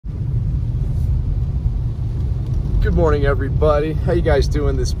Good morning, everybody. How you guys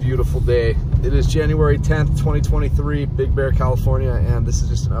doing this beautiful day? It is January 10th, 2023, Big Bear, California, and this is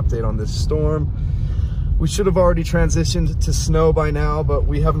just an update on this storm. We should have already transitioned to snow by now, but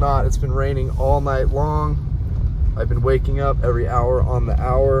we have not. It's been raining all night long. I've been waking up every hour on the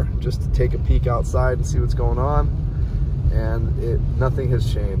hour just to take a peek outside and see what's going on, and nothing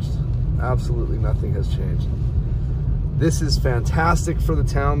has changed. Absolutely nothing has changed. This is fantastic for the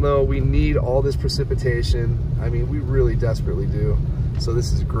town, though. We need all this precipitation. I mean, we really desperately do. So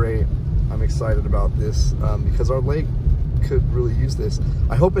this is great. I'm excited about this because our lake could really use this.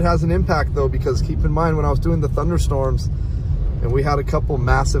 I hope it has an impact, though, because keep in mind when I was doing the thunderstorms, and we had a couple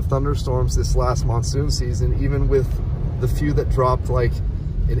massive thunderstorms this last monsoon season, even with the few that dropped like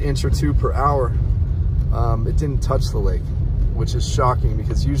an inch or two per hour, it didn't touch the lake, which is shocking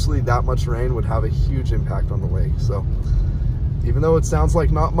because usually that much rain would have a huge impact on the lake. So even though it sounds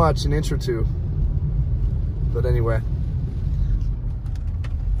like not much, an inch or two, but anyway,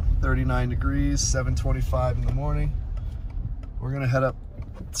 39 degrees, 7:25 in the morning. We're gonna head up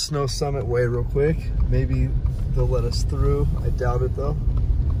Snow Summit Way real quick. Maybe they'll let us through. I doubt it though.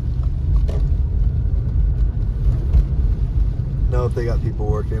 No, if they got people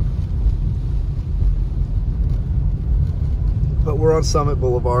working. But we're on Summit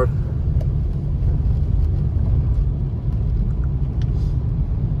Boulevard.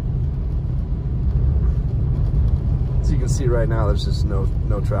 As you can see right now, there's just no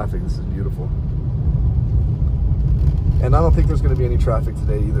traffic. This is beautiful. And I don't think there's gonna be any traffic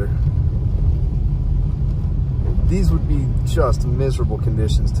today either. These would be just miserable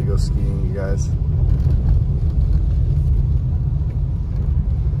conditions to go skiing, you guys.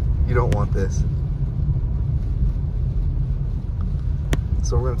 You don't want this.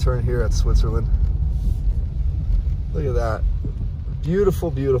 So we're gonna turn here at Switzerland. Look at that. Beautiful,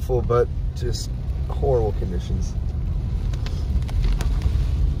 beautiful, but just horrible conditions.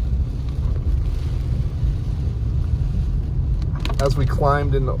 As we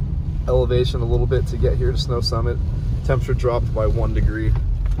climbed in elevation a little bit to get here to Snow Summit, temperature dropped by 1 degree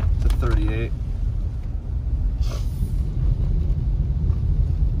to 38.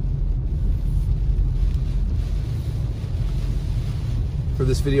 For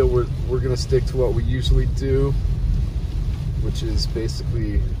this video, we're gonna stick to what we usually do, which is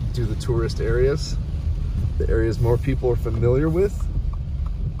basically do the tourist areas, the areas more people are familiar with.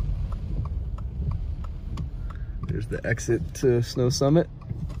 There's the exit to Snow Summit.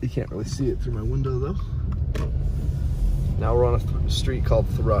 You can't really see it through my window though. Now we're on a street called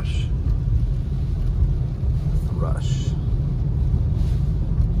Thrush. Thrush.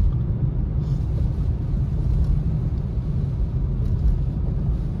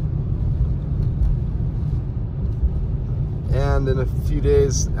 And in a few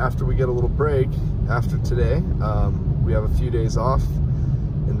days after we get a little break, after today, we have a few days off,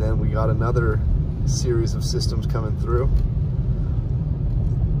 and then we got another series of systems coming through.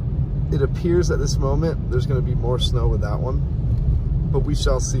 It appears at this moment there's going to be more snow with that one, but we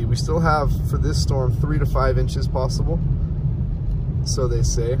shall see. We still have, for this storm, 3 to 5 inches possible, so they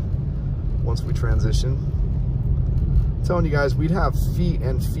say, once we transition. I'm telling you guys, we'd have feet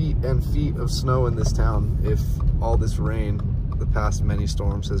and feet and feet of snow in this town if all this rain the past many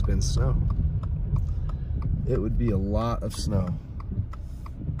storms has been snow. It would be a lot of snow.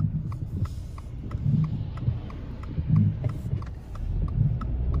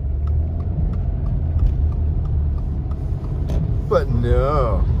 But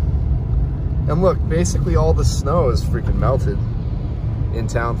no. And look, basically all the snow is freaking melted in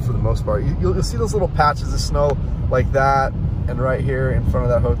town for the most part. You'll see those little patches of snow like that and right here in front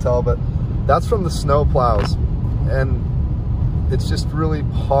of that hotel, but that's from the snow plows. And it's just really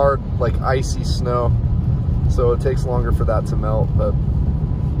hard, like icy snow. So it takes longer for that to melt, but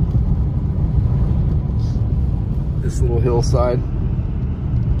this little hillside,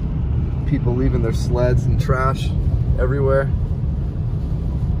 people leaving their sleds and trash everywhere.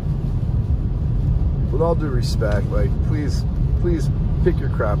 With all due respect, like, please pick your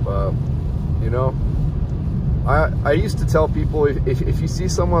crap up, you know? I used to tell people, if you see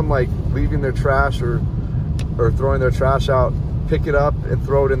someone like leaving their trash or throwing their trash out, pick it up and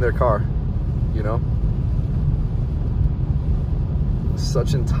throw it in their car, you know?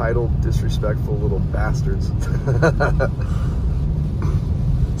 Such entitled, disrespectful little bastards.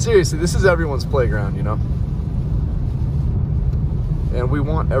 Seriously, this is everyone's playground, you know? And we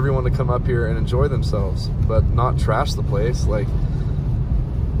want everyone to come up here and enjoy themselves, but not trash the place. Like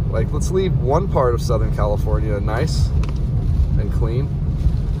let's leave one part of Southern California nice and clean.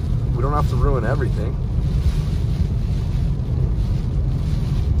 We don't have to ruin everything.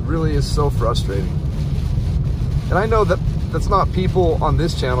 It really is so frustrating. And I know that that's not people on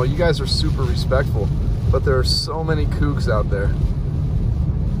this channel. You guys are super respectful, but there are so many kooks out there.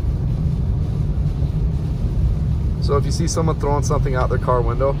 So if you see someone throwing something out their car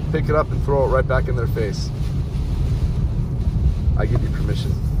window, pick it up and throw it right back in their face. I give you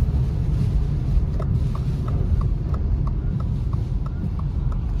permission.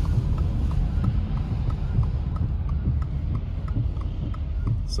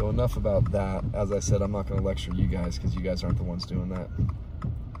 So enough about that. As I said, I'm not going to lecture you guys because you guys aren't the ones doing that.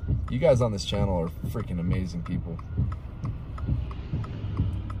 You guys on this channel are freaking amazing people.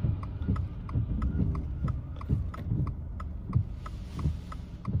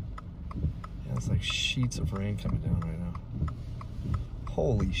 Yeah, it's like sheets of rain coming down right now.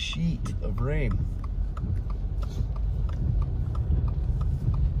 Holy sheet of rain.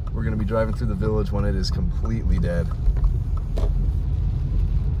 We're going to be driving through the village when it is completely dead.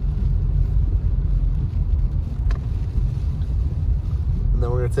 And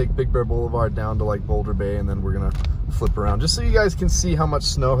then we're gonna take Big Bear Boulevard down to like Boulder Bay, and then we're gonna flip around just so you guys can see how much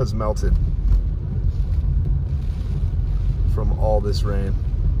snow has melted from all this rain.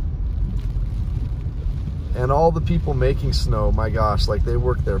 And all the people making snow, my gosh, like they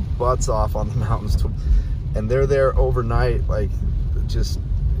work their butts off on the mountains and they're there overnight, like just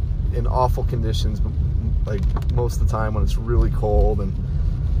in awful conditions, like most of the time when it's really cold. And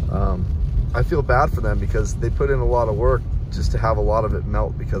I feel bad for them because they put in a lot of work just to have a lot of it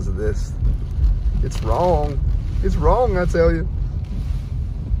melt because of this. It's wrong. It's wrong, I tell you.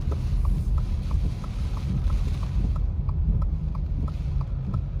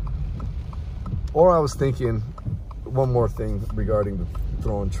 Or I was thinking one more thing regarding the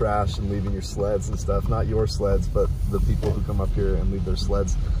throwing trash and leaving your sleds and stuff. Not your sleds, but the people who come up here and leave their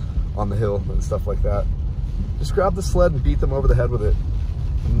sleds on the hill and stuff like that. Just grab the sled and beat them over the head with it.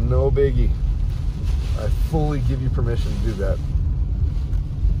 No biggie. I fully give you permission to do that.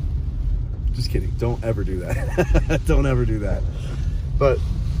 Just kidding. Don't ever do that. Don't ever do that. But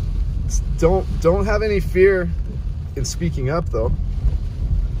don't have any fear in speaking up, though.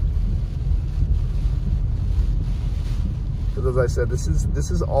 Because as I said,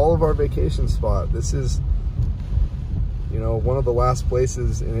 this is all of our vacation spot. This is, you know, one of the last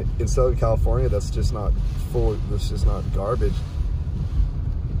places in Southern California that's just not full. That's just not garbage.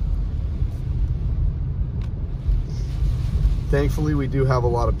 Thankfully, we do have a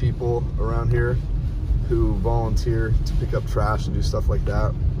lot of people around here who volunteer to pick up trash and do stuff like that,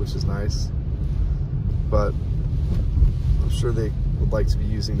 which is nice. But I'm sure they would like to be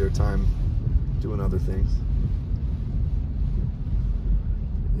using their time doing other things.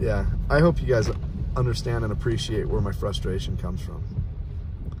 Yeah, I hope you guys understand and appreciate where my frustration comes from.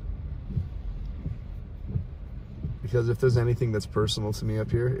 Because if there's anything that's personal to me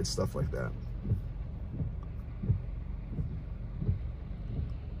up here, it's stuff like that.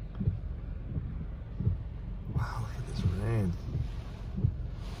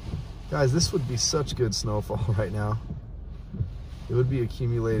 Guys, this would be such good snowfall right now. It would be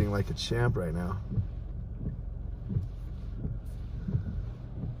accumulating like a champ right now.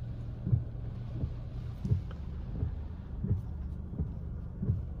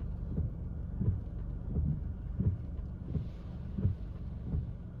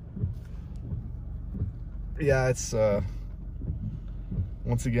 Yeah, it's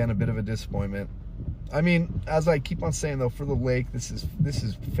once again a bit of a disappointment. I mean, as I keep on saying though, for the lake, this is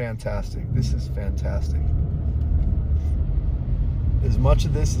fantastic. This is fantastic. As much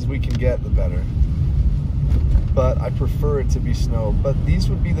of this as we can get, the better. But I prefer it to be snow. But these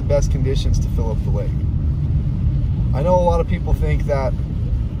would be the best conditions to fill up the lake. I know a lot of people think that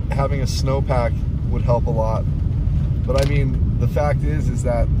having a snowpack would help a lot. But I mean, the fact is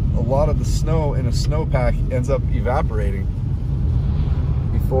that a lot of the snow in a snowpack ends up evaporating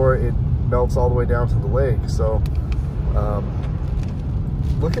before it melts all the way down to the lake. So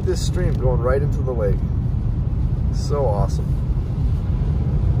look at this stream going right into the lake. So awesome.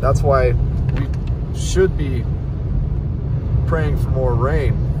 That's why we should be praying for more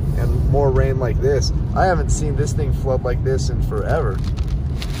rain, and more rain like this. I haven't seen this thing flood like this in forever.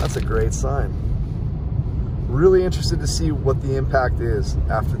 That's a great sign. Really interested to see what the impact is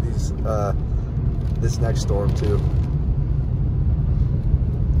after these this next storm too.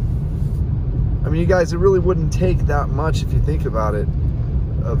 I mean, you guys, it really wouldn't take that much if you think about it,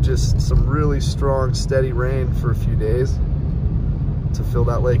 of just some really strong, steady rain for a few days to fill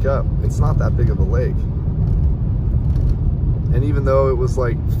that lake up. It's not that big of a lake. And even though it was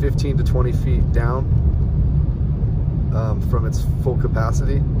like 15 to 20 feet down from its full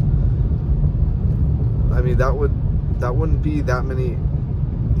capacity, I mean, that wouldn't be that many,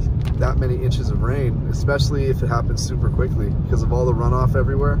 that many inches of rain, especially if it happens super quickly because of all the runoff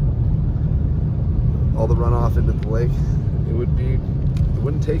everywhere, all the runoff into the lake. It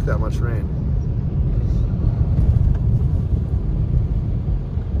wouldn't take that much rain.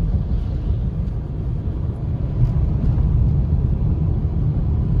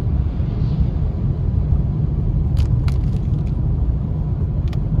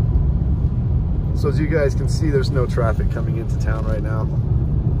 So as you guys can see, there's no traffic coming into town right now.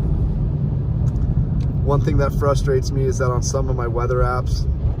 One thing that frustrates me is that on some of my weather apps,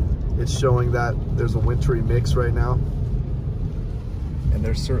 it's showing that there's a wintry mix right now. And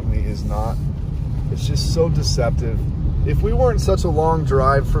there certainly is not. It's just so deceptive. If we weren't such a long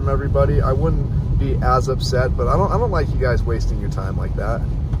drive from everybody, I wouldn't be as upset, but I don't like you guys wasting your time like that.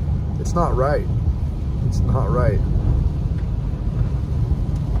 It's not right. It's not right.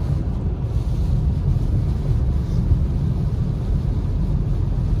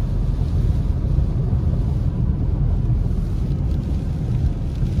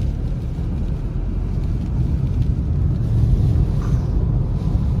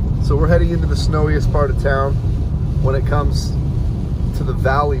 So we're heading into the snowiest part of town when it comes to the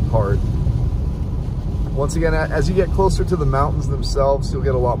valley part. Once again, as you get closer to the mountains themselves, you'll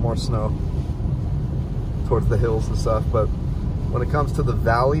get a lot more snow towards the hills and stuff. But when it comes to the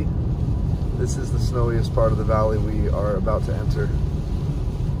valley, this is the snowiest part of the valley we are about to enter.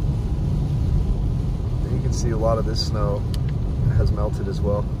 And you can see a lot of this snow has melted as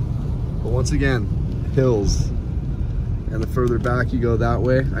well. But once again, hills. And the further back you go that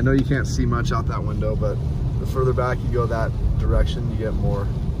way, I know you can't see much out that window, but the further back you go that direction, you get more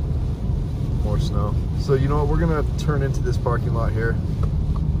snow. So you know what, we're gonna turn into this parking lot here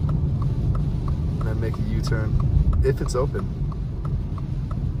and then make a U-turn, if it's open.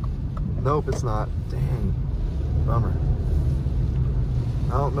 Nope, it's not. Dang, bummer.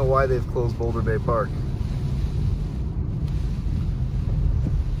 I don't know why they've closed Boulder Bay Park.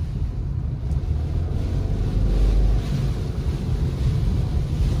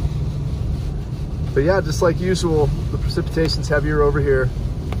 But yeah, just like usual, the precipitation's heavier over here.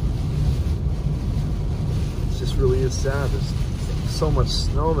 It just really is sad. There's so much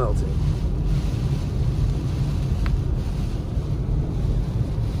snow melting.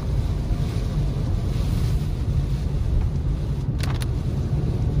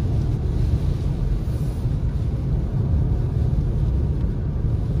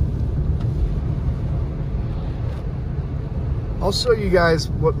 I'll show you guys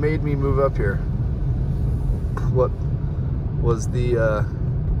what made me move up here. What was the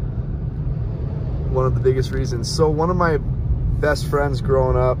one of the biggest reasons. So one of my best friends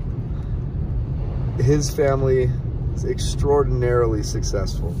growing up, his family is extraordinarily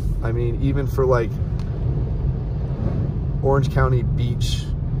successful. I mean, even for like Orange County beach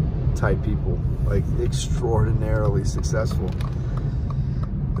type people, like extraordinarily successful.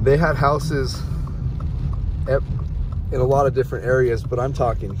 They had houses in a lot of different areas, but I'm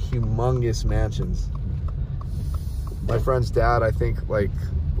talking humongous mansions. My friend's dad, I think, like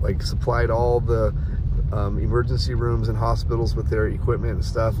supplied all the emergency rooms and hospitals with their equipment and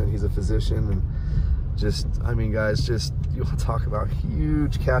stuff, and he's a physician. And just, I mean, guys, just, you want to talk about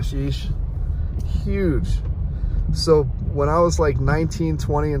huge cashish, huge. So when I was like 19,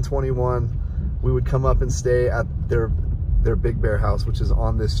 20, and 21, we would come up and stay at their Big Bear house, which is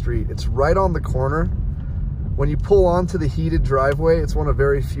on this street. It's right on the corner. When you pull onto the heated driveway, it's one of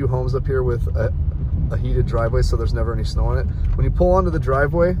very few homes up here with a heated driveway, so there's never any snow on it. When you pull onto the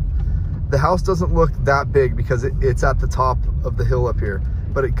driveway, the house doesn't look that big because it's at the top of the hill up here,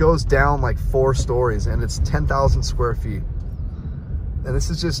 but it goes down like 4 stories and it's 10,000 square feet. And this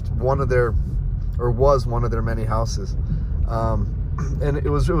is just one of their, or was one of their many houses. And it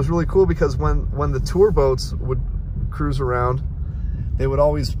was really cool because when the tour boats would cruise around, they would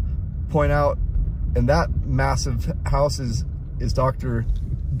always point out, and that massive house is Dr.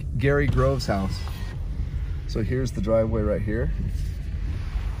 Gary Grove's house. So here's the driveway right here.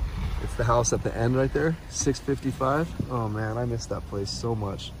 It's the house at the end right there, 655. Oh man, I miss that place so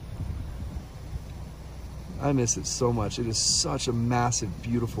much. I miss it so much. It is such a massive,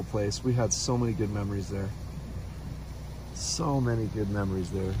 beautiful place. We had so many good memories there. So many good memories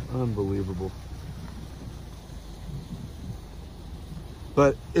there. Unbelievable.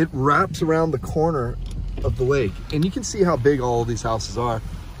 But it wraps around the corner of the lake. And you can see how big all of these houses are.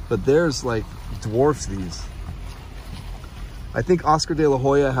 But there's like dwarfs these. I think Oscar de la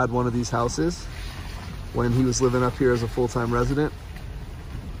Hoya had one of these houses when he was living up here as a full-time resident.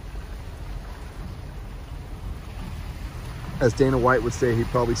 As Dana White would say, he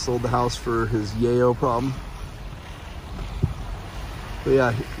probably sold the house for his yayo problem. But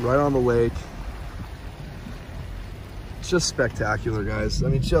yeah, right on the lake. Just spectacular, guys. I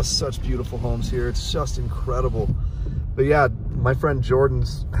mean, just such beautiful homes here. It's just incredible. But yeah, my friend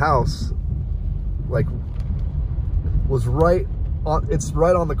Jordan's house, like, was right on, it's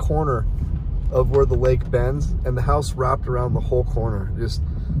right on the corner of where the lake bends, and the house wrapped around the whole corner. Just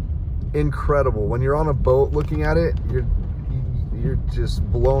incredible. When you're on a boat looking at it, you're just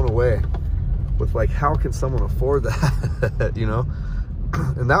blown away with, like, how can someone afford that? You know?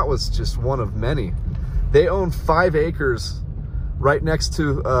 And that was just one of many. They own 5 acres right next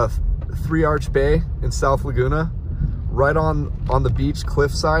to Three Arch Bay in South Laguna, right on the beach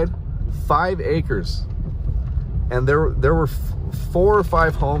cliffside. 5 acres. And there were 4 or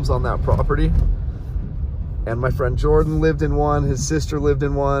 5 homes on that property. And my friend Jordan lived in one, his sister lived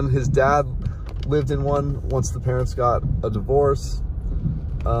in one, his dad lived in one once the parents got a divorce.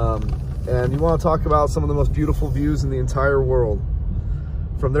 And you want to talk about some of the most beautiful views in the entire world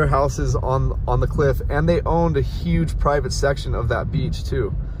from their houses on the cliff. And they owned a huge private section of that beach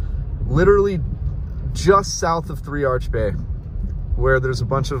too, literally just south of Three Arch Bay, where there's a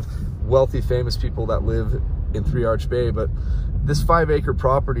bunch of wealthy, famous people that live in Three Arch Bay. But this 5-acre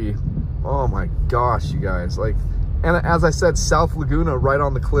property, oh my gosh, you guys, like, and as I said, South Laguna right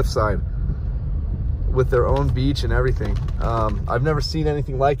on the cliffside with their own beach and everything. I've never seen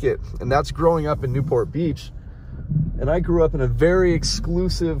anything like it. And that's growing up in Newport Beach. And I grew up in a very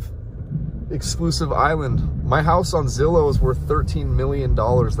exclusive island. My house on Zillow is worth $13 million,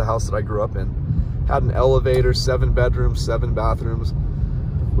 the house that I grew up in. Had an elevator, 7 bedrooms, 7 bathrooms.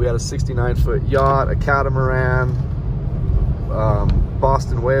 We had a 69-foot yacht, a catamaran,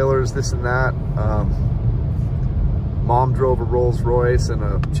 Boston Whalers, this and that. Mom drove a Rolls Royce and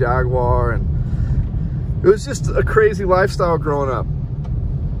a Jaguar, and it was just a crazy lifestyle growing up.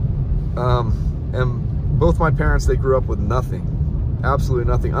 And both my parents, they grew up with nothing, absolutely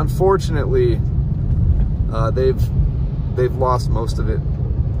nothing. Unfortunately, they've lost most of it,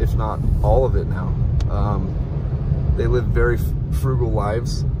 if not all of it now. They live very frugal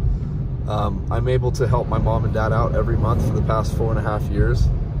lives. I'm able to help my mom and dad out every month for the past 4.5 years,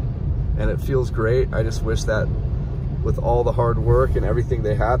 and it feels great. I just wish that with all the hard work and everything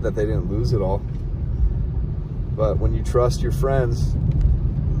they had, that they didn't lose it all. But when you trust your friends,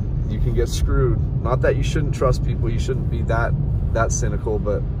 you can get screwed. Not that you shouldn't trust people, you shouldn't be that cynical,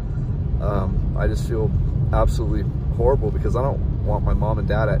 but I just feel absolutely horrible because I don't want my mom and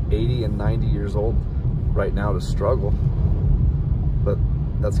dad at 80 and 90 years old right now to struggle. But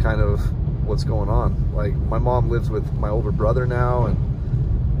that's kind of what's going on. Like, my mom lives with my older brother now, and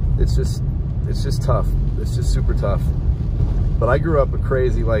it's just tough. It's just super tough. But I grew up a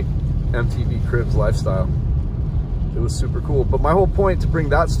crazy, like, MTV Cribs lifestyle. It was super cool. But my whole point to bring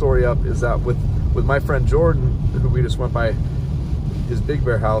that story up is that with my friend Jordan, who we just went by his Big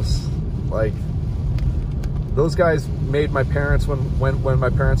Bear house, like, those guys made my parents, when my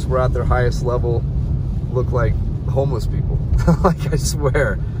parents were at their highest level, look like homeless people. Like, I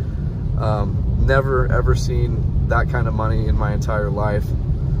swear. Never ever seen that kind of money in my entire life.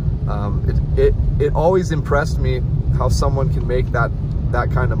 It always impressed me how someone can make that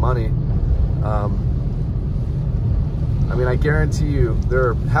kind of money. I mean, I guarantee you, there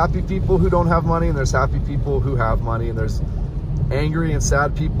are happy people who don't have money, and there's happy people who have money, and there's angry and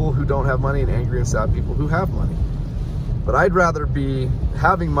sad people who don't have money, and angry and sad people who have money. But I'd rather be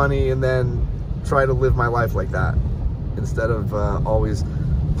having money and then try to live my life like that, instead of always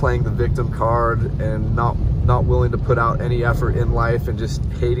playing the victim card and not willing to put out any effort in life and just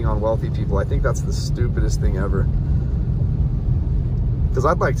hating on wealthy people. I think that's the stupidest thing ever. Because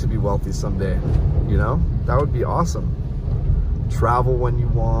I'd like to be wealthy someday, you know? That would be awesome. Travel when you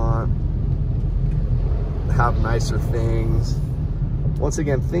want, have nicer things. Once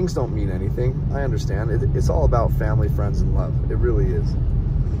again, things don't mean anything. I understand. It's all about family, friends, and love. It really is.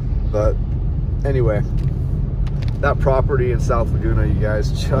 But anyway, that property in South Laguna, you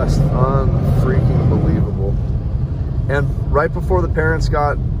guys, just unfreaking believable. And right before the parents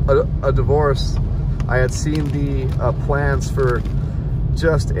got a divorce, I had seen the plans for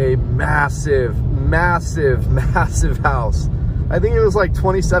just a massive house. I think it was like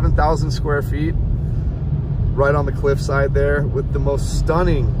 27,000 square feet, right on the cliffside there, with the most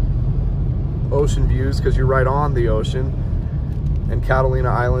stunning ocean views, because you're right on the ocean, and Catalina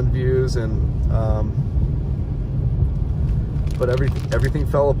Island views, and but everything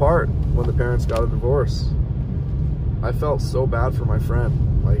fell apart when the parents got a divorce. I felt so bad for my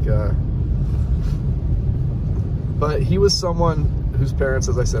friend, like, but he was someone whose parents,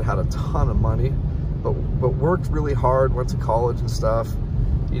 as I said, had a ton of money, but worked really hard, went to college and stuff.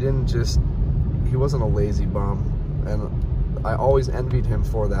 He wasn't a lazy bum. And I always envied him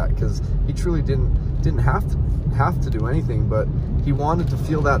for that, because he truly didn't have to do anything, but he wanted to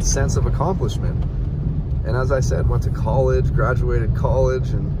feel that sense of accomplishment. And as I said, went to college, graduated college,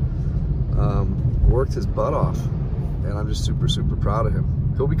 and worked his butt off. And I'm just super, super proud of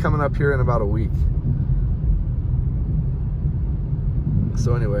him. He'll be coming up here in about a week.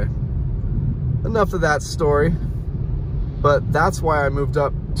 So anyway, enough of that story. But that's why I moved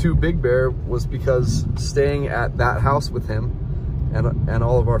up to Big Bear, was because staying at that house with him and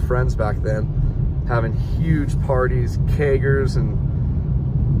all of our friends back then, having huge parties, kegers, and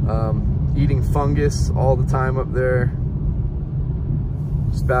eating fungus all the time up there.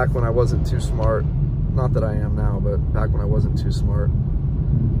 Just back when I wasn't too smart. Not that I am now, but back when I wasn't too smart.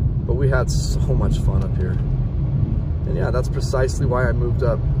 But we had so much fun up here. And yeah, that's precisely why I moved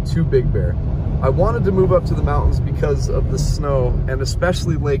up to Big Bear. I wanted to move up to the mountains because of the snow, and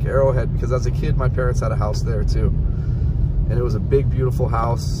especially Lake Arrowhead, because as a kid, my parents had a house there too. And it was a big, beautiful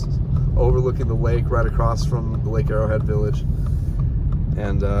house overlooking the lake right across from the Lake Arrowhead village.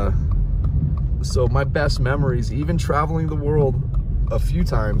 And so my best memories, even traveling the world a few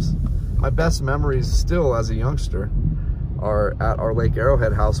times, my best memories still as a youngster are at our Lake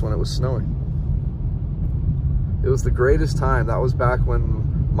Arrowhead house when it was snowing. It was the greatest time. That was back when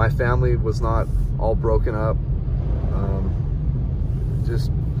my family was not all broken up.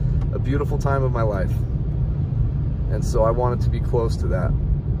 Just a beautiful time of my life. And so I wanted to be close to that.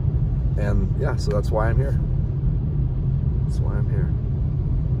 And yeah, so that's why I'm here. That's why I'm here.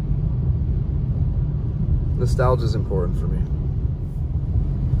 Nostalgia is important for me.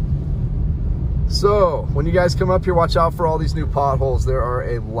 So, when you guys come up here, watch out for all these new potholes. There are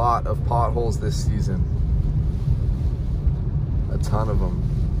a lot of potholes this season. A ton of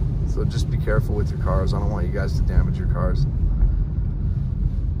them. So just be careful with your cars. I don't want you guys to damage your cars.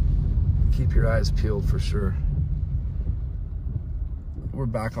 Keep your eyes peeled for sure. We're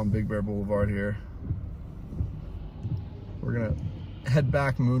back on Big Bear Boulevard here. We're gonna head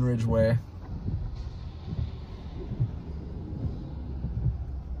back Moonridge way.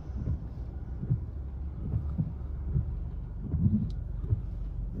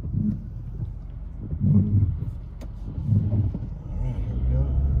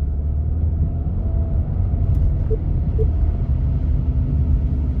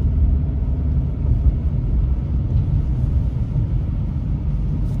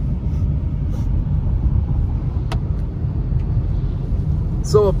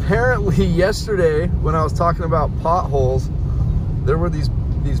 So apparently yesterday, when I was talking about potholes, there were these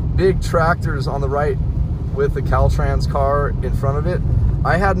big tractors on the right with the Caltrans car in front of it.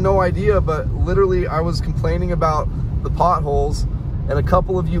 I had no idea, but literally I was complaining about the potholes, and a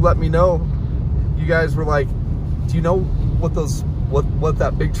couple of you let me know. You guys were like, do you know what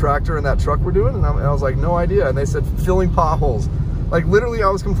that big tractor and that truck were doing? And I was like, no idea. And they said, filling potholes. Like literally I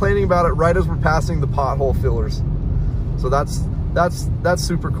was complaining about it right as we're passing the pothole fillers. So that's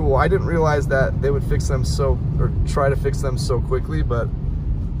super cool. I didn't realize that they would fix them or try to fix them so quickly, but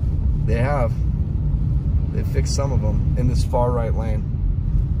they have. They fixed some of them in this far right lane.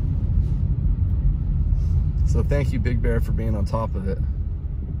 So thank you, Big Bear, for being on top of it.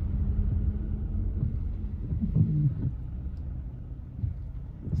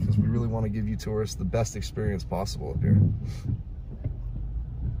 Because we really want to give you tourists the best experience possible up here.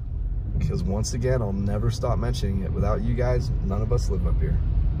 Because once again, I'll never stop mentioning it. Without you guys, none of us live up here.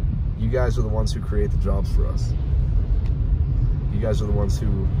 You guys are the ones who create the jobs for us. You guys are the ones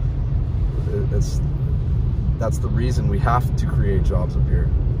who, that's the reason we have to create jobs up here.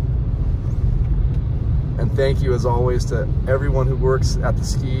 And thank you as always to everyone who works at the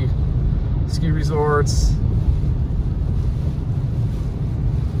ski resorts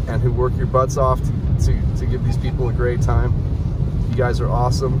and who work your butts off to give these people a great time. You guys are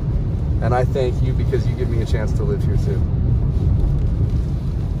awesome. And I thank you because you give me a chance to live here too.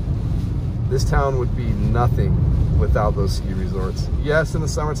 This town would be nothing without those ski resorts. Yes, in the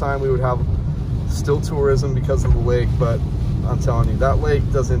summertime we would have still tourism because of the lake, but I'm telling you, that lake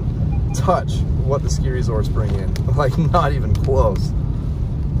doesn't touch what the ski resorts bring in. Like, not even close.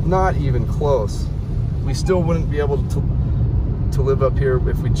 Not even close. We still wouldn't be able to live up here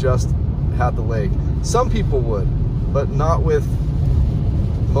if we just had the lake. Some people would, but not with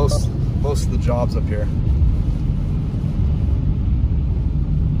most of the jobs up here.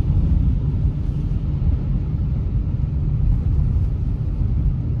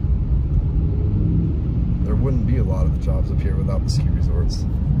 There wouldn't be a lot of the jobs up here without the ski resorts.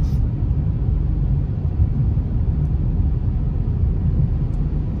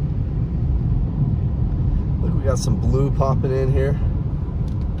 Look, we got some blue popping in here.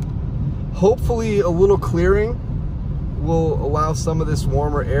 Hopefully a little clearing will allow some of this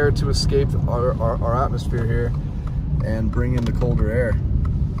warmer air to escape our atmosphere here and bring in the colder air,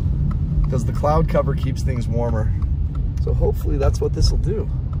 because the cloud cover keeps things warmer. So hopefully that's what this will do.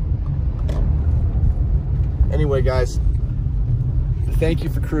 Anyway, guys, thank you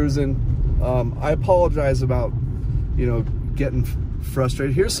for cruising. I apologize about, you know, getting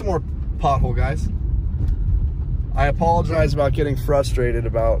frustrated. Here's some more pothole, guys. I apologize about getting frustrated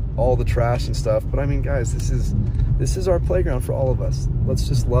about all the trash and stuff, but I mean, guys, this is our playground for all of us. Let's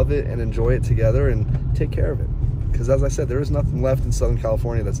just love it and enjoy it together and take care of it. Because as I said, there is nothing left in Southern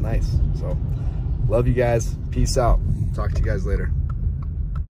California that's nice. So, love you guys. Peace out. Talk to you guys later.